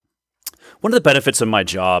One of the benefits of my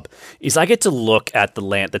job is I get to look at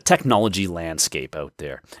the technology landscape out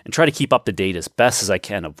there and try to keep up to date as best as I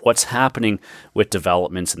can of what's happening with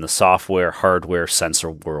developments in the software, hardware, sensor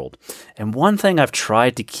world. And one thing I've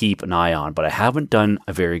tried to keep an eye on, but I haven't done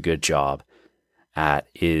a very good job at,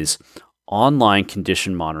 is online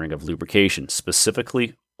condition monitoring of lubrication,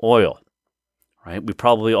 specifically oil. Right? We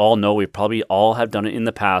probably all have done it in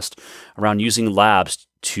the past around using labs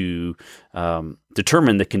to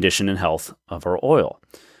determine the condition and health of our oil.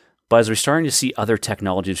 But as we're starting to see other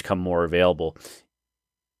technologies become more available,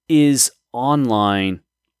 is online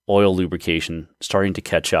oil lubrication starting to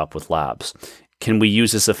catch up with labs? Can we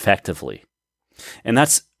use this effectively? And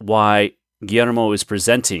that's why Guillermo is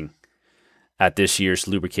presenting at this year's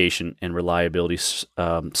Lubrication and Reliability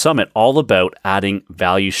Summit, all about adding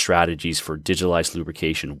value strategies for digitalized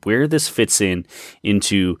lubrication, where this fits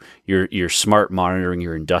into your smart monitoring,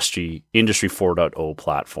 your Industry 4.0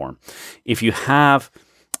 platform. If you have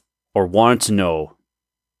or wanted to know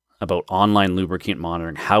about online lubricant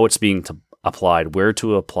monitoring, how it's being applied, where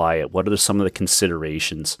to apply it, what are some of the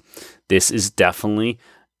considerations, this is definitely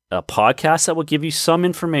a podcast that will give you some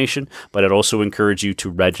information, but I'd also encourage you to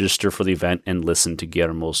register for the event and listen to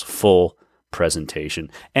Guillermo's full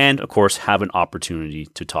presentation, and of course have an opportunity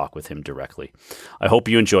to talk with him directly. I hope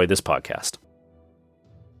you enjoyed this podcast.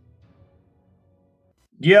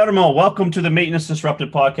 Guillermo, welcome to the Maintenance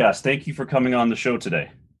Disrupted podcast. Thank you for coming on the show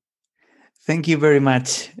today. Thank you very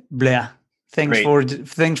much, Blair.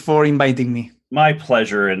 Thanks for inviting me. My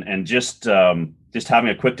pleasure, and just having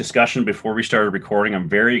a quick discussion before we started recording. I'm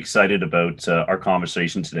very excited about our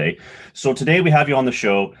conversation today. So today we have you on the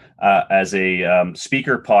show as a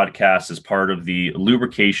speaker podcast as part of the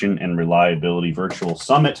Lubrication and Reliability Virtual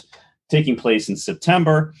Summit taking place in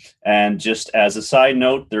September. And just as a side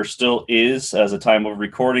note, there still is, as a time of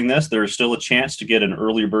recording this, there is still a chance to get an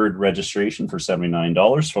early bird registration for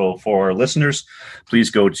 $79. So for our listeners, please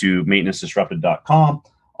go to maintenancedisrupted.com.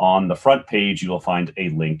 On the front page, you will find a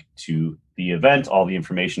link to the event. All the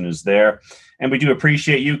information is there. And we do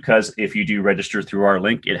appreciate you, because if you do register through our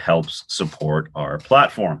link, it helps support our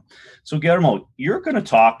platform. So Guillermo, you're going to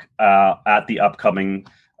talk at the upcoming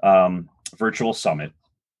virtual summit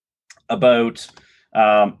about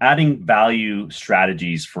adding value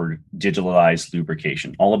strategies for digitalized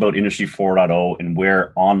lubrication, all about Industry 4.0 and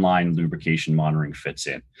where online lubrication monitoring fits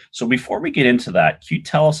in. So before we get into that, can you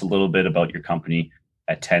tell us a little bit about your company,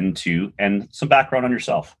 Attend2, and some background on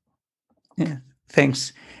yourself? Yeah,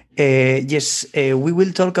 thanks. Yes, we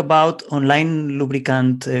will talk about online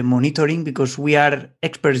lubricant monitoring, because we are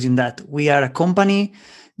experts in that. We are a company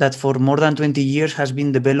that for more than 20 years has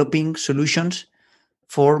been developing solutions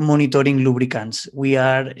for monitoring lubricants. We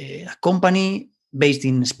are a company based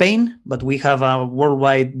in Spain, but we have a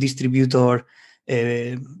worldwide distributor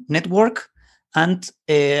network, and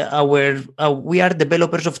we are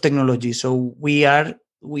developers of technology. So we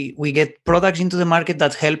get products into the market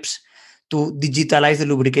that helps to digitalize the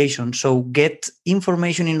lubrication. So get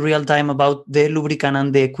information in real time about the lubricant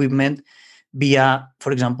and the equipment via,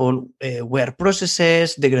 for example, wear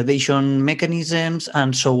processes, degradation mechanisms,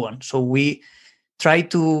 and so on. So we try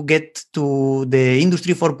to get to the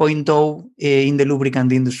Industry 4.0 in the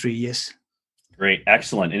lubricant industry. Yes. Great.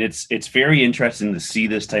 Excellent. And it's very interesting to see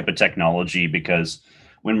this type of technology, because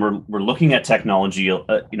when we're looking at technology,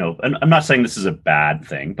 and I'm not saying this is a bad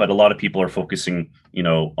thing, but a lot of people are focusing,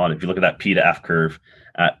 on, if you look at that P to F curve,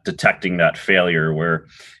 at detecting that failure,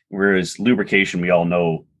 whereas lubrication, we all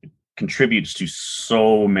know, contributes to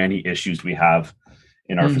so many issues we have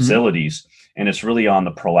in our facilities. And it's really on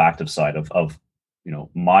the proactive side of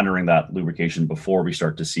monitoring that lubrication before we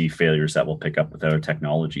start to see failures that will pick up with other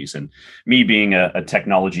technologies. And me being a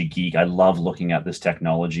technology geek, I love looking at this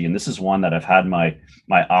technology. And this is one that I've had my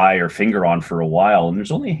eye or finger on for a while. And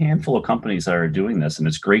there's only a handful of companies that are doing this. And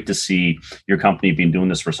it's great to see your company being doing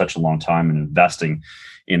this for such a long time and investing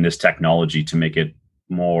in this technology to make it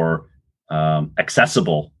more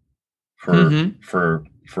accessible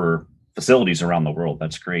for facilities around the world.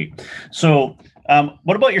 That's great. So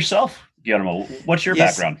what about yourself, Guillermo? What's your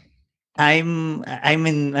background? I'm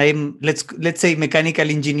let's say mechanical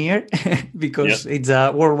engineer because it's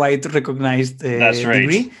a worldwide recognized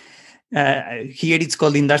degree. Here it's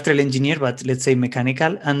called industrial engineer, but let's say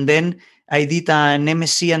mechanical. And then I did an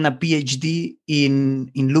MSc and a PhD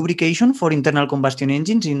in lubrication for internal combustion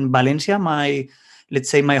engines in Valencia, my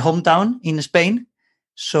hometown in Spain.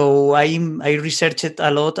 So I researched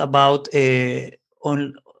a lot about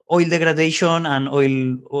oil degradation and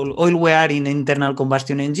oil wear in internal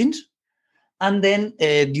combustion engines. And then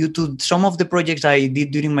due to some of the projects I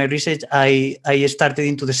did during my research, I started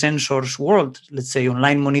into the sensors world, let's say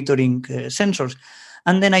online monitoring sensors.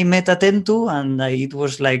 And then I met Atento, and it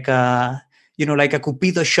was like like a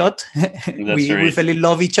Cupido shot. We fell in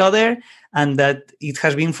love each other, and that it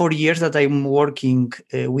has been 4 years that I'm working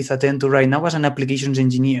with Atento right now as an applications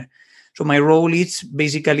engineer. So my role is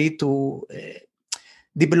basically to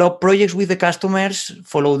develop projects with the customers,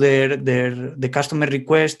 follow the customer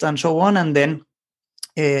request and so on, and then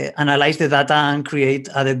analyze the data and create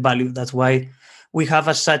added value. That's why we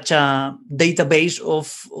have such a database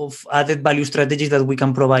of added value strategies that we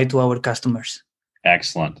can provide to our customers.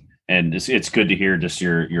 Excellent. And it's good to hear just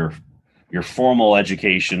your formal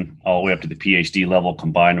education all the way up to the PhD level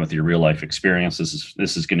combined with your real life experience.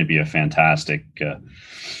 This is going to be a fantastic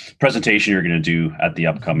presentation you're going to do at the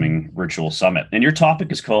upcoming virtual summit. And your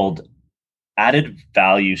topic is called Added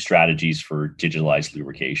Value Strategies for Digitalized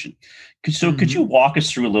Lubrication. So could you walk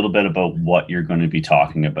us through a little bit about what you're going to be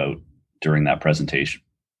talking about during that presentation?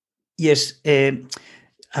 Yes.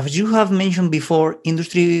 As you have mentioned before,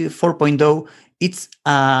 Industry 4.0, it's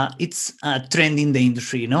a trend in the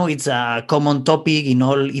industry. It's a common topic in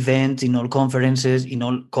all events, in all conferences, in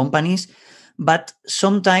all companies. But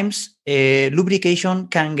sometimes lubrication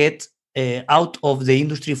can get out of the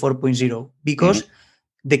Industry 4.0 because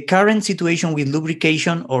the current situation with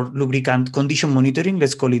lubrication or lubricant condition monitoring,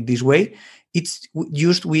 let's call it this way, it's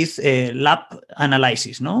used with lab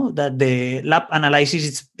analysis. That the lab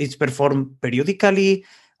analysis it's performed periodically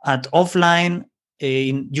at offline.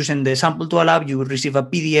 Using the sample to a lab, you receive a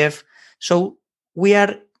PDF. So we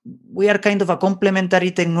are kind of a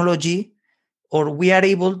complementary technology, or we are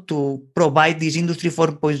able to provide these Industry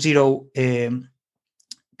 4.0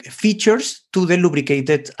 features to the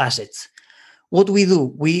lubricated assets. What we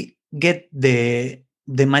do, we get the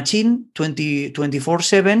machine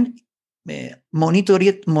 24/7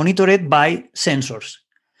 monitored by sensors.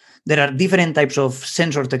 There are different types of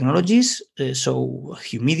sensor technologies, so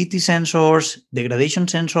humidity sensors, degradation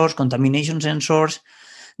sensors, contamination sensors,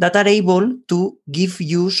 that are able to give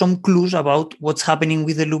you some clues about what's happening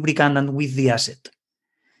with the lubricant and with the asset.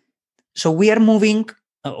 So we are moving,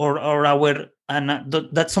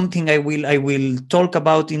 that's something I will talk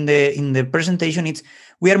about in the presentation.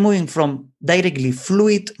 We are moving from directly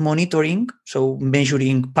fluid monitoring, so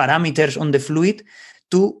measuring parameters on the fluid,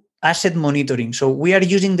 to asset monitoring. So we are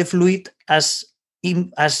using the fluid as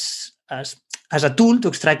a tool to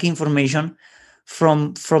extract information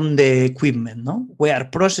from the equipment, where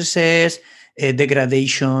processes,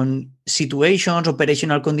 degradation situations,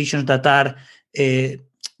 operational conditions that are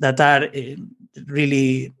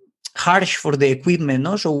really harsh for the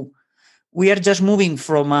equipment. So we are just moving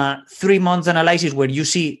from a 3 months analysis where you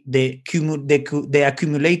see the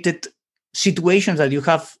accumulated situations that you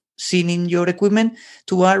have seen in your equipment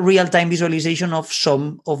to a real-time visualization of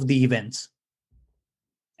some of the events.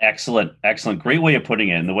 Excellent. Great way of putting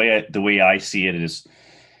it. And the way I see it is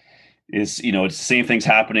it's the same things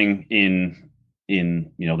happening in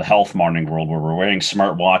the health monitoring world, where we're wearing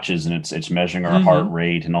smart watches and it's measuring our heart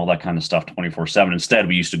rate and all that kind of stuff 24/7. Instead,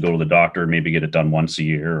 we used to go to the doctor and maybe get it done once a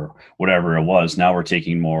year or whatever it was. Now we're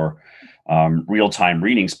taking more real-time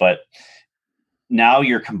readings, but now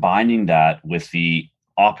you're combining that with the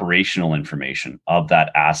operational information of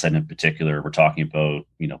that asset in particular. We're talking about,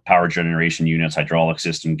 power generation units, hydraulic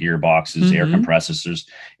system, gearboxes, air compressors,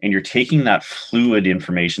 and you're taking that fluid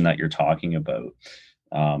information that you're talking about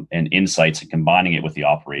and insights and combining it with the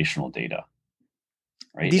operational data.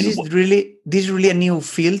 Right? This is really a new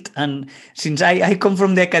field, and since I come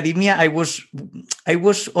from the academia, I was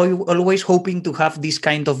always hoping to have this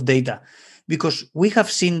kind of data, because we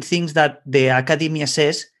have seen things that the academia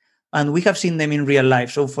says, and we have seen them in real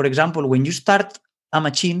life. So, for example, when you start a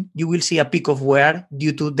machine, you will see a peak of wear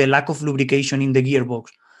due to the lack of lubrication in the gearbox.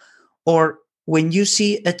 Or when you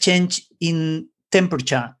see a change in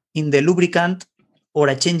temperature in the lubricant or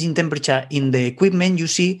a change in temperature in the equipment, you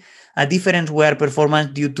see a different wear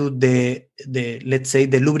performance due to the let's say,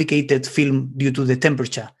 the lubricated film due to the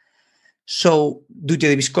temperature. So due to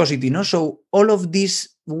the viscosity, So all of these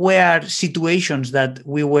wear situations that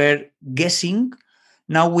we were guessing,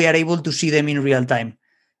 now we are able to see them in real time.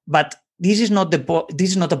 But this is not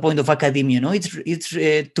a point of academia, It's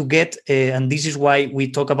to get, and this is why we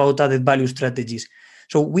talk about added value strategies.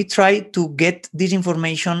 So we try to get this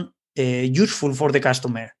information useful for the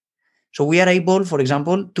customer. So we are able, for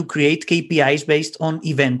example, to create KPIs based on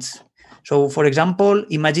events. So, for example,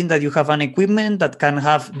 imagine that you have an equipment that can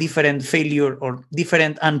have different failure or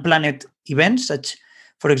different unplanned events, such,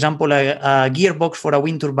 For example, a gearbox for a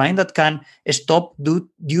wind turbine that can stop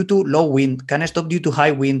due to low wind, can stop due to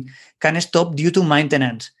high wind, can stop due to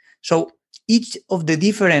maintenance. So each of the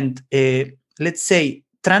different, let's say,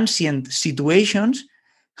 transient situations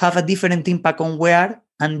have a different impact on wear,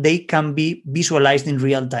 and they can be visualized in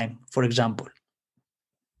real time, for example.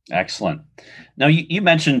 Excellent. Now, you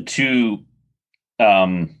mentioned two,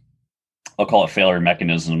 I'll call it failure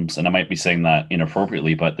mechanisms, and I might be saying that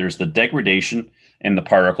inappropriately, but there's the degradation and the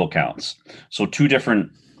particle counts. So two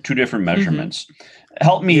different measurements.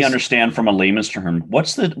 Help me understand from a layman's term,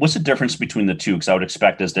 what's the difference between the two? Because I would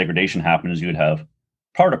expect as degradation happens, you would have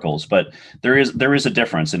particles, but there is a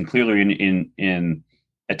difference. And clearly in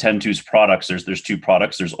Attend2's products, there's two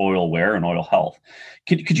products. There's oil wear and oil health.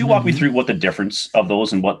 Could you walk me through what the difference of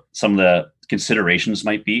those and what some of the considerations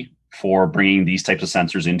might be for bringing these types of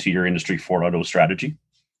sensors into your Industry 4.0 strategy?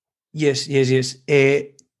 Yes.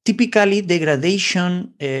 Typically,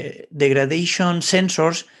 degradation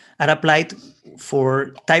sensors are applied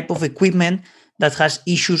for type of equipment that has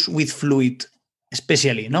issues with fluid,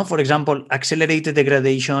 especially. No, for example, accelerated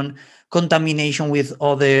degradation, contamination with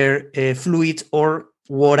other fluids or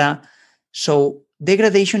water. So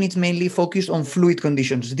degradation is mainly focused on fluid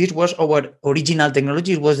conditions. This was our original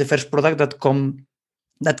technology. It was the first product that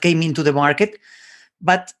came into the market,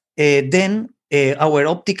 but then our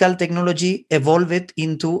optical technology evolved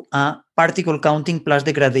into a particle counting plus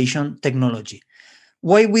degradation technology.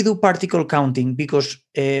 Why we do particle counting? Because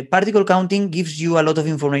particle counting gives you a lot of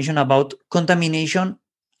information about contamination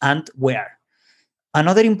and wear.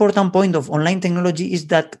 Another important point of online technology is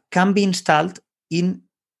that can be installed in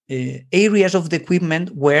areas of the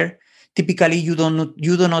equipment where typically you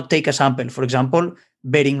do not take a sample. For example,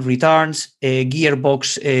 bearing returns,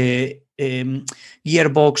 gearbox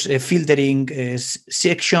filtering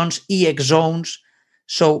sections, EX zones.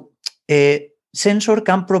 So sensor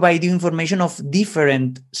can provide you information of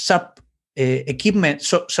different sub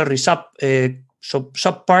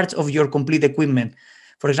parts of your complete equipment.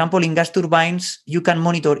 For example, in gas turbines, you can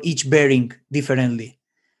monitor each bearing differently.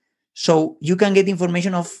 So you can get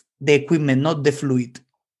information of the equipment, not the fluid.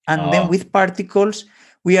 And then with particles,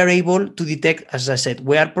 we are able to detect, as I said,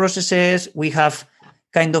 wear processes. We have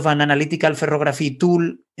kind of an analytical ferrography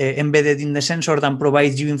tool embedded in the sensor that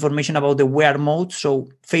provides you information about the wear modes, so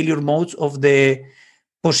failure modes of the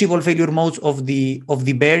possible failure modes of the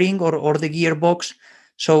bearing or the gearbox.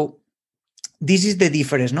 So this is the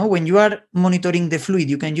difference. No, when you are monitoring the fluid,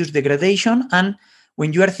 you can use degradation, and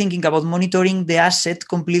when you are thinking about monitoring the asset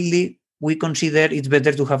completely, we consider it's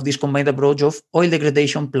better to have this combined approach of oil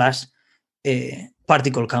degradation plus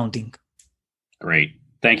particle counting. Great.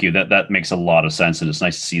 Thank you. That makes a lot of sense. And it's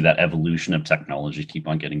nice to see that evolution of technology keep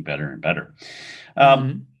on getting better and better.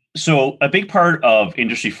 So a big part of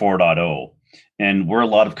Industry 4.0 and where a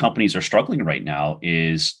lot of companies are struggling right now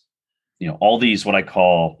is, all these, what I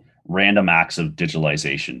call random acts of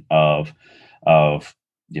digitalization of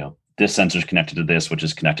this sensor is connected to this, which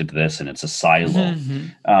is connected to this, and it's a silo.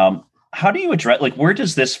 How do you address, where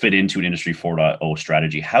does this fit into an Industry 4.0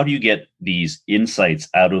 strategy? How do you get these insights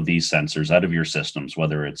out of these sensors, out of your systems,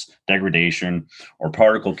 whether it's degradation or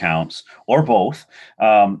particle counts or both?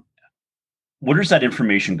 Where does that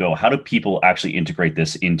information go? How do people actually integrate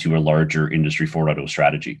this into a larger Industry 4.0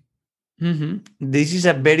 strategy? This is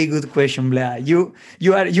a very good question, Blair. You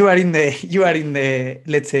are in the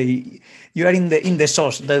let's say you are in the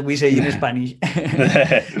sauce that we say in Spanish.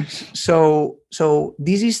 So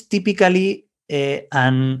this is typically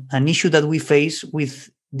an issue that we face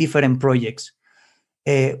with different projects.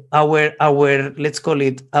 Our let's call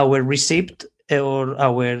it our recipe or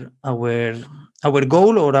our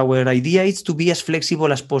goal or our idea is to be as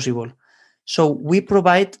flexible as possible. So we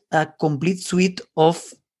provide a complete suite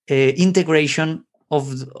of integration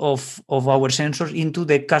of our sensors into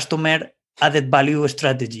the customer added value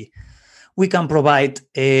strategy. We can provide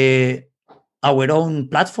our own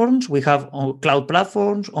platforms. We have cloud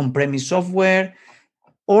platforms, on-premise software,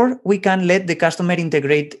 or we can let the customer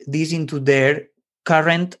integrate this into their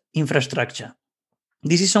current infrastructure.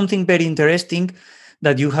 This is something very interesting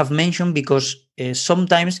that you have mentioned because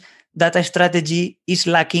sometimes data strategy is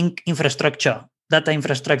lacking data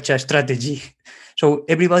infrastructure strategy. So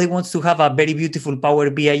everybody wants to have a very beautiful Power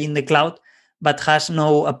BI in the cloud, but has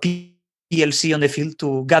no PLC on the field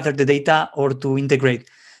to gather the data or to integrate.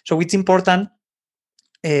 So it's important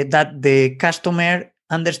that the customer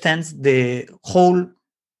understands the whole,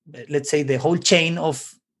 let's say, the whole chain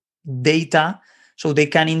of data, so they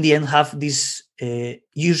can in the end have this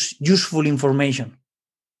useful information.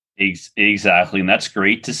 Exactly. And that's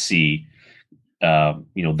great to see.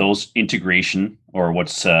 those integration, or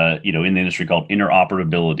what's in the industry called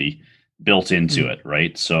interoperability, built into it,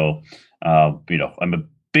 right? So I'm a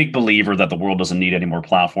big believer that the world doesn't need any more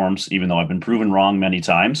platforms, even though I've been proven wrong many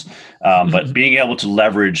times. But being able to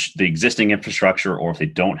leverage the existing infrastructure, or if they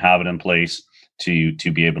don't have it in place,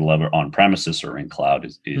 to be able to leverage on premises or in cloud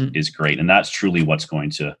is great, and that's truly what's going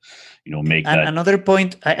to make that. Another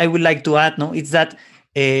point I would like to add, is that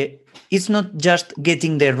it's not just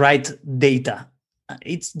getting the right data;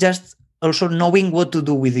 it's just also knowing what to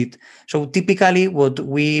do with it. So typically, what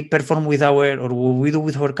we perform with what we do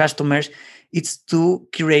with our customers, it's to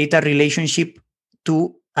create a relationship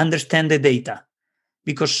to understand the data,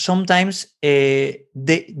 because sometimes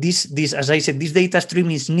this, as I said, this data stream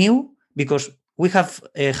is new because we have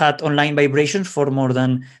had online vibrations for more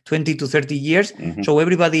than 20 to 30 years. So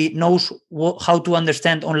everybody knows how to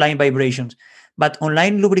understand online vibrations. But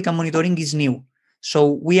online lubricant monitoring is new.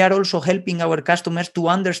 So we are also helping our customers to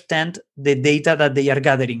understand the data that they are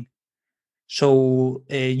gathering. So,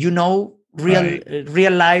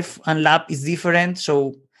 real life and lab is different.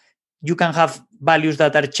 So you can have values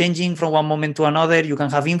that are changing from one moment to another. You can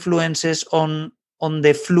have influences on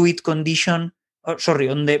the fluid condition,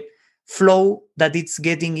 on the flow that it's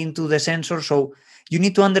getting into the sensor. So you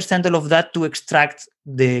need to understand all of that to extract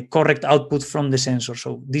the correct output from the sensor.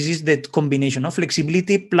 So this is the combination of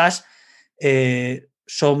flexibility plus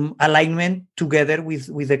some alignment together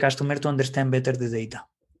with the customer to understand better the data.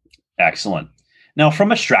 Excellent. Now,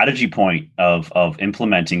 from a strategy point of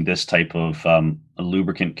implementing this type of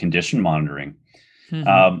lubricant condition monitoring,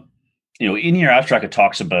 in your abstract, it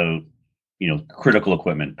talks about critical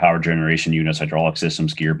equipment, power generation units, hydraulic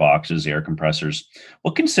systems, gearboxes, air compressors.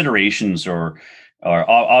 What considerations or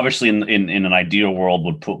obviously in an ideal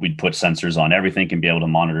world we'd put sensors on everything and be able to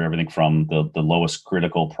monitor everything from the lowest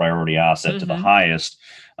critical priority asset to the highest.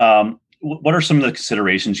 What are some of the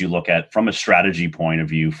considerations you look at from a strategy point of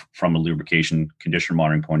view, from a lubrication condition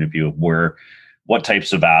monitoring point of view, of what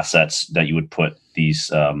types of assets that you would put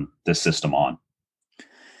this system on?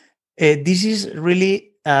 This is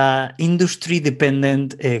really industry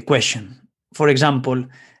dependent question. For example,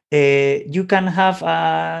 you can have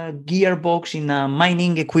a gearbox in a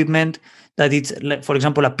mining equipment that it's, for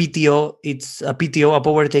example, a PTO. It's a PTO, a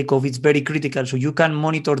power takeoff. It's very critical, so you can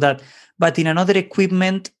monitor that. But in another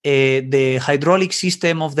equipment, the hydraulic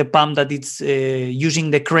system of the pump that it's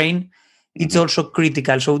using the crane, it's also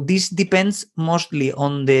critical. So this depends mostly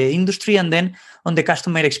on the industry and then on the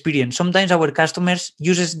customer experience. Sometimes our customers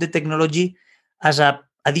uses the technology as a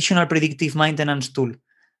additional predictive maintenance tool,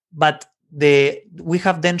 but we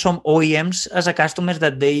have then some OEMs as a customers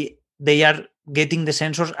that they are getting the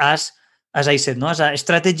sensors as I said, as a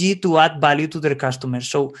strategy to add value to their customers.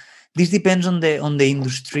 So this depends on the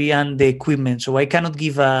industry and the equipment. So I cannot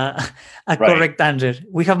give a correct answer.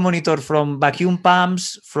 We have monitored from vacuum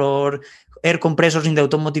pumps, for air compressors in the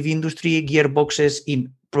automotive industry, gearboxes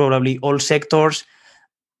in probably all sectors,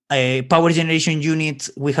 power generation units.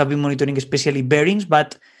 We have been monitoring especially bearings,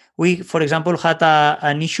 but we, for example, had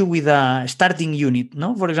an issue with a starting unit.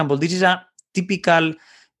 No, for example, this is a typical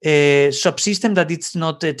subsystem that it's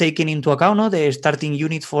not taken into account. No, the starting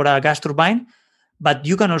unit for a gas turbine. But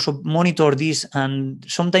you can also monitor this, and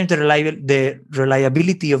sometimes the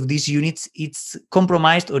reliability of these units, it's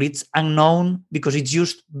compromised or it's unknown because it's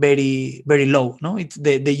used very, very low. No, it's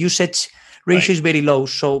the usage ratio is very low.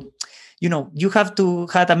 So, you have to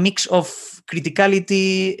have a mix of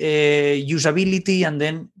criticality, usability, and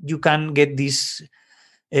then you can get this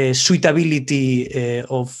suitability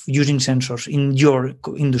of using sensors in your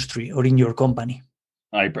industry or in your company.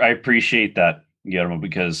 I appreciate that, Guillermo,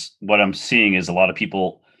 because what I'm seeing is a lot of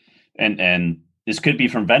people, and this could be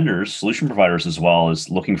from vendors, solution providers as well, is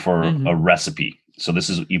looking for a recipe. So this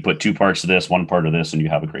is, you put two parts of this, one part of this, and you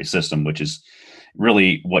have a great system, which is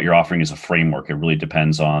really what you're offering is a framework. It really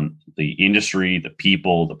depends on the industry, the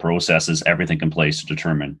people, the processes, everything in place to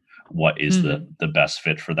determine what is the best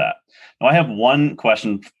fit for that. Now, I have one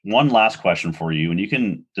last question for you, and you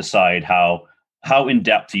can decide how in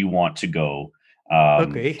depth you want to go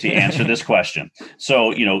to answer this question.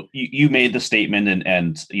 So, you made the statement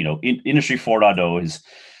and Industry 4.0 is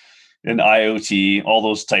an IoT, all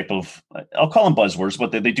those type of, I'll call them buzzwords,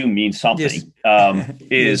 but they do mean something.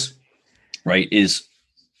 Yes.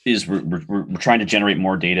 Is we're trying to generate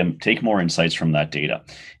more data, take more insights from that data.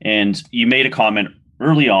 And you made a comment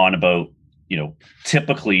early on about,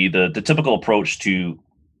 typically the typical approach to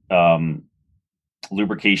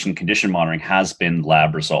lubrication condition monitoring has been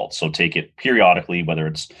lab results. So take it periodically, whether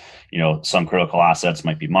it's, some critical assets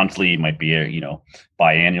might be monthly, might be,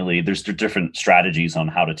 biannually. There's different strategies on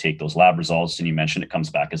how to take those lab results. And you mentioned it comes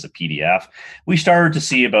back as a PDF. We started to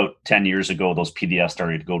see about 10 years ago, those PDFs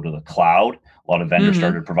started to go to the cloud. A lot of vendors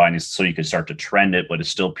started providing so you could start to trend it, but it's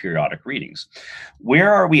still periodic readings.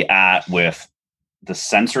 Where are we at with the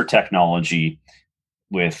sensor technology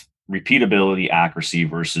with repeatability, accuracy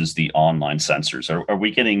versus the online sensors? Are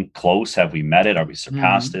we getting close? Have we met it? Are we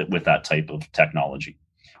surpassed it with that type of technology?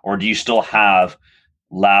 Or do you still have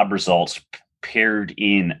lab results paired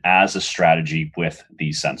in as a strategy with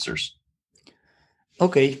these sensors?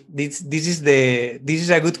 Okay, this is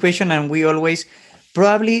a good question, and we always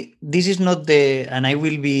probably this is not and I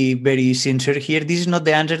will be very sincere here, this is not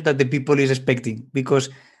the answer that the people is expecting, because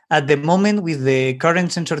at the moment with the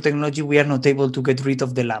current sensor technology, we are not able to get rid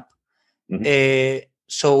of the lab.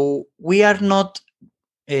 So we are not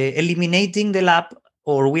eliminating the lab,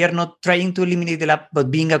 or we are not trying to eliminate the lab, but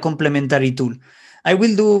being a complementary tool. I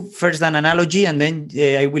will do first an analogy, and then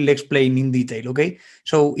I will explain in detail, okay?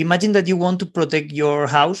 So imagine that you want to protect your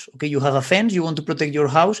house, okay? You have a fence, you want to protect your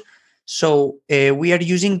house. So we are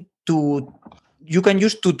using you can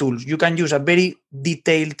use two tools. You can use a very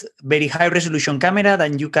detailed, very high resolution camera,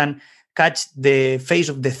 that you can catch the face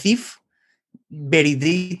of the thief, very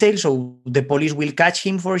detailed, so the police will catch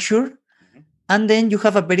him for sure. And then you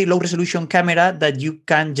have a very low resolution camera that you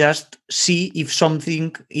can just see if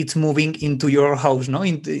something is moving into your house,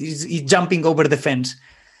 it's jumping over the fence.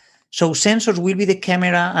 So sensors will be the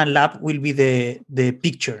camera and lab will be the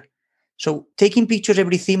picture. So taking pictures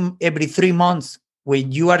every 3 months,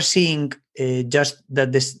 when you are seeing just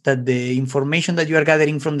that the information that you are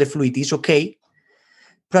gathering from the fluid is okay,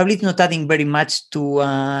 probably it's not adding very much to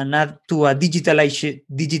a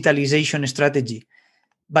digitalization strategy.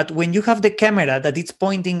 But when you have the camera that it's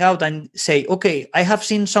pointing out and say, okay, I have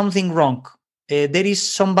seen something wrong. There is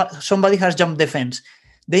somebody has jumped the fence.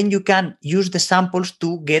 Then you can use the samples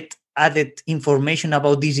to get added information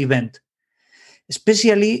about this event,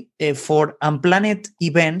 especially for unplanned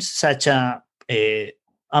events such as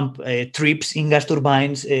trips in gas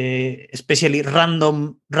turbines, especially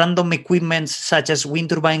random equipment such as wind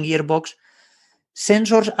turbine gearbox.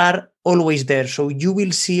 Sensors are always there, so you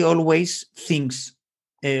will see always things.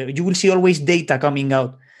 You will see always data coming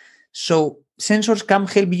out. So sensors can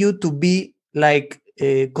help you to be like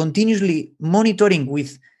continuously monitoring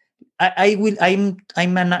with. I'm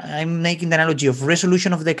making the analogy of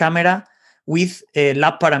resolution of the camera with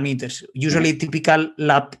lab parameters. Usually, typical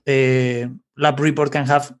lab report can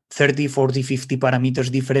have 30, 40, 50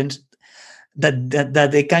 parameters difference that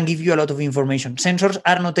they can give you a lot of information. Sensors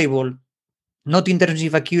are not able, not in terms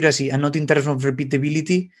of accuracy and not in terms of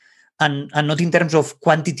repeatability, and not in terms of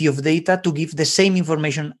quantity of data, to give the same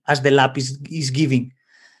information as the lab is giving.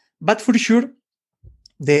 But for sure,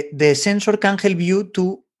 the sensor can help you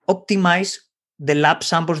to optimize the lab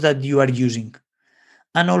samples that you are using,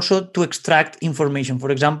 and also to extract information. For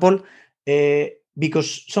example,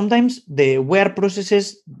 because sometimes the wear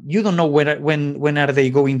processes, you don't know when are they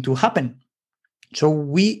going to happen. So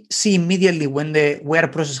we see immediately when the wear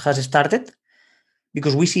process has started,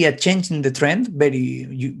 because we see a change in the trend, very,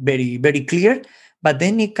 very, very clear. But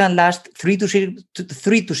then it can last 3 to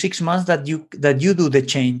 6 months that you do the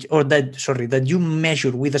change, or that you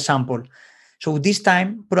measure with a sample. So this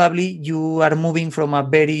time, probably you are moving from a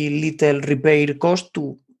very little repair cost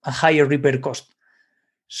to a higher repair cost.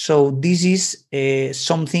 So this is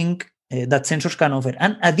something that sensors can offer.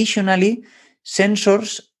 And additionally,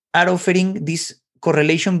 sensors are offering this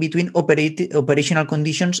correlation between operational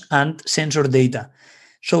conditions and sensor data.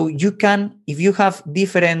 So you can, if you have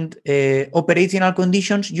different operational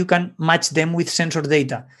conditions, you can match them with sensor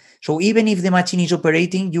data. So even if the machine is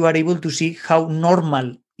operating, you are able to see how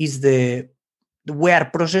normal is the wear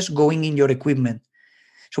process going in your equipment.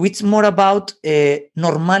 So it's more about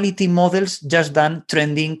normality models just than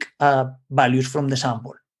trending values from the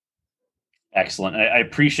sample. Excellent. I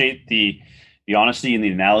appreciate the honesty and the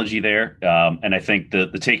analogy there. And I think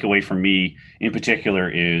the takeaway from me in particular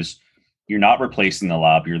is you're not replacing the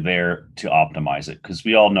lab. You're there to optimize it, because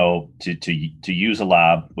we all know to use a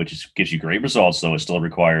lab, which gives you great results, though it still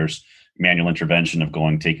requires manual intervention of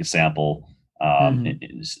going, take a sample,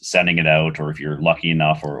 sending it out, or if you're lucky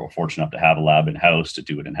enough or fortunate enough to have a lab in-house, to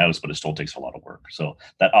do it in-house, but it still takes a lot of work. So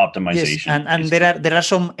that optimization. Yes, and there are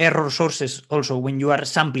some error sources also when you are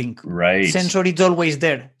sampling. Right. Sensor is always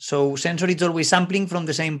there. So sensor is always sampling from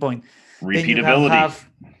the same point. Repeatability.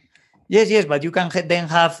 Yes, but you can then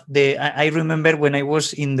have the. I remember when I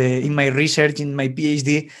was in my research in my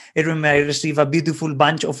PhD, I remember I received a beautiful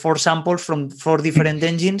bunch of 4 samples from 4 different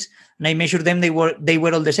engines, and I measured them. They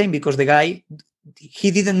were all the same because the guy,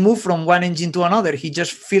 he didn't move from one engine to another. He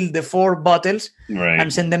just filled the 4 bottles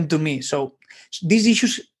and sent them to me. So these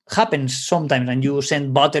issues happens sometimes, and you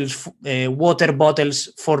send bottles, water bottles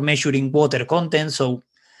for measuring water content. So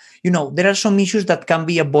there are some issues that can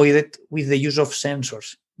be avoided with the use of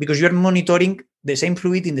sensors, because you're monitoring the same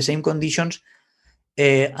fluid in the same conditions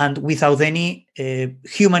and without any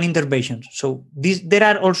human intervention. So there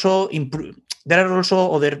are also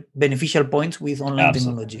other beneficial points with online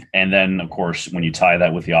technology. And then, of course, when you tie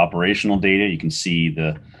that with the operational data, you can see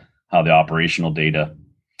how the operational data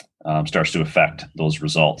starts to affect those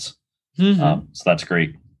results. So that's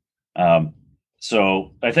great.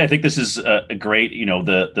 So I think this is a great.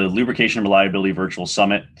 The Lubrication Reliability Virtual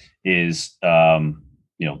Summit is.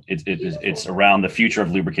 It's around the future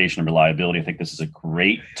of lubrication and reliability. I think this is a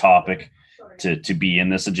great topic to be in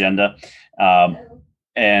this agenda.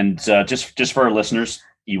 And just for our listeners,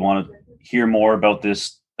 you want to hear more about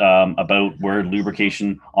this, about where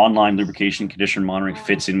online lubrication condition monitoring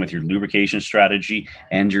fits in with your lubrication strategy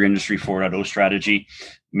and your Industry 4.0 strategy.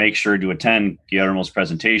 Make sure to attend Guillermo's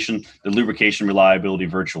presentation. The Lubrication Reliability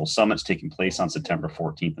Virtual Summit is taking place on September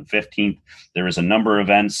 14th and 15th. There is a number of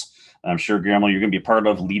events I'm sure, Guillermo, you're going to be a part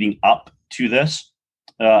of leading up to this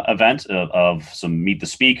event of some meet the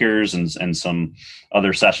speakers and some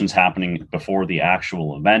other sessions happening before the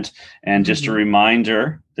actual event. And just a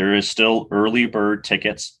reminder, there is still early bird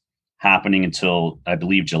tickets happening until, I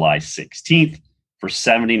believe, July 16th for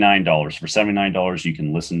 $79. For $79, you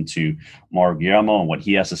can listen to Mauro Guillermo and what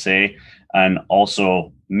he has to say. And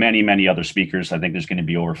also many, many other speakers. I think there's going to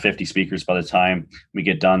be over 50 speakers by the time we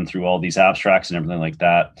get done through all these abstracts and everything like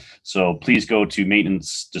that. So please go to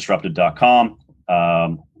maintenancedisrupted.com,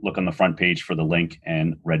 look on the front page for the link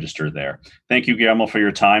and register there. Thank you, Guillermo, for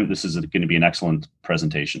your time. This is going to be an excellent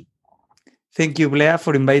presentation. Thank you, Blea,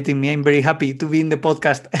 for inviting me. I'm very happy to be in the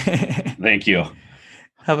podcast. Thank you.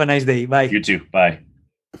 Have a nice day. Bye. You too. Bye.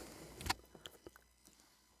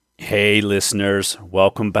 Hey listeners,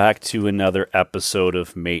 welcome back to another episode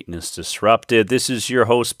of Maintenance Disrupted. This is your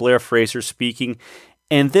host Blair Fraser speaking,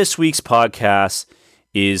 and this week's podcast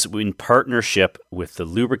is in partnership with the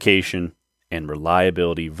Lubrication and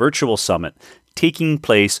Reliability Virtual Summit taking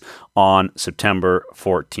place on September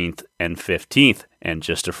 14th and 15th. And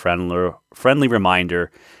just a friendly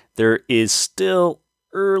reminder, there is still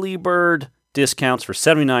early bird discounts for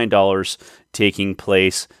 $79 taking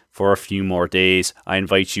place for a few more days. I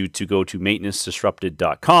invite you to go to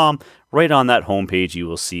maintenancedisrupted.com. Right on that homepage, you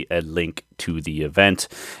will see a link to the event.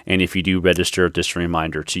 And if you do register, just a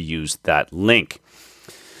reminder to use that link.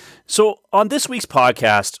 So on this week's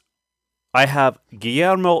podcast, I have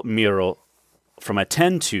Guillermo Miro from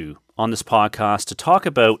Attend2 on this podcast to talk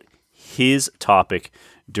about his topic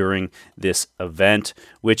during this event,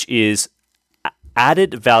 which is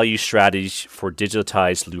added value strategies for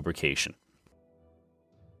digitized lubrication.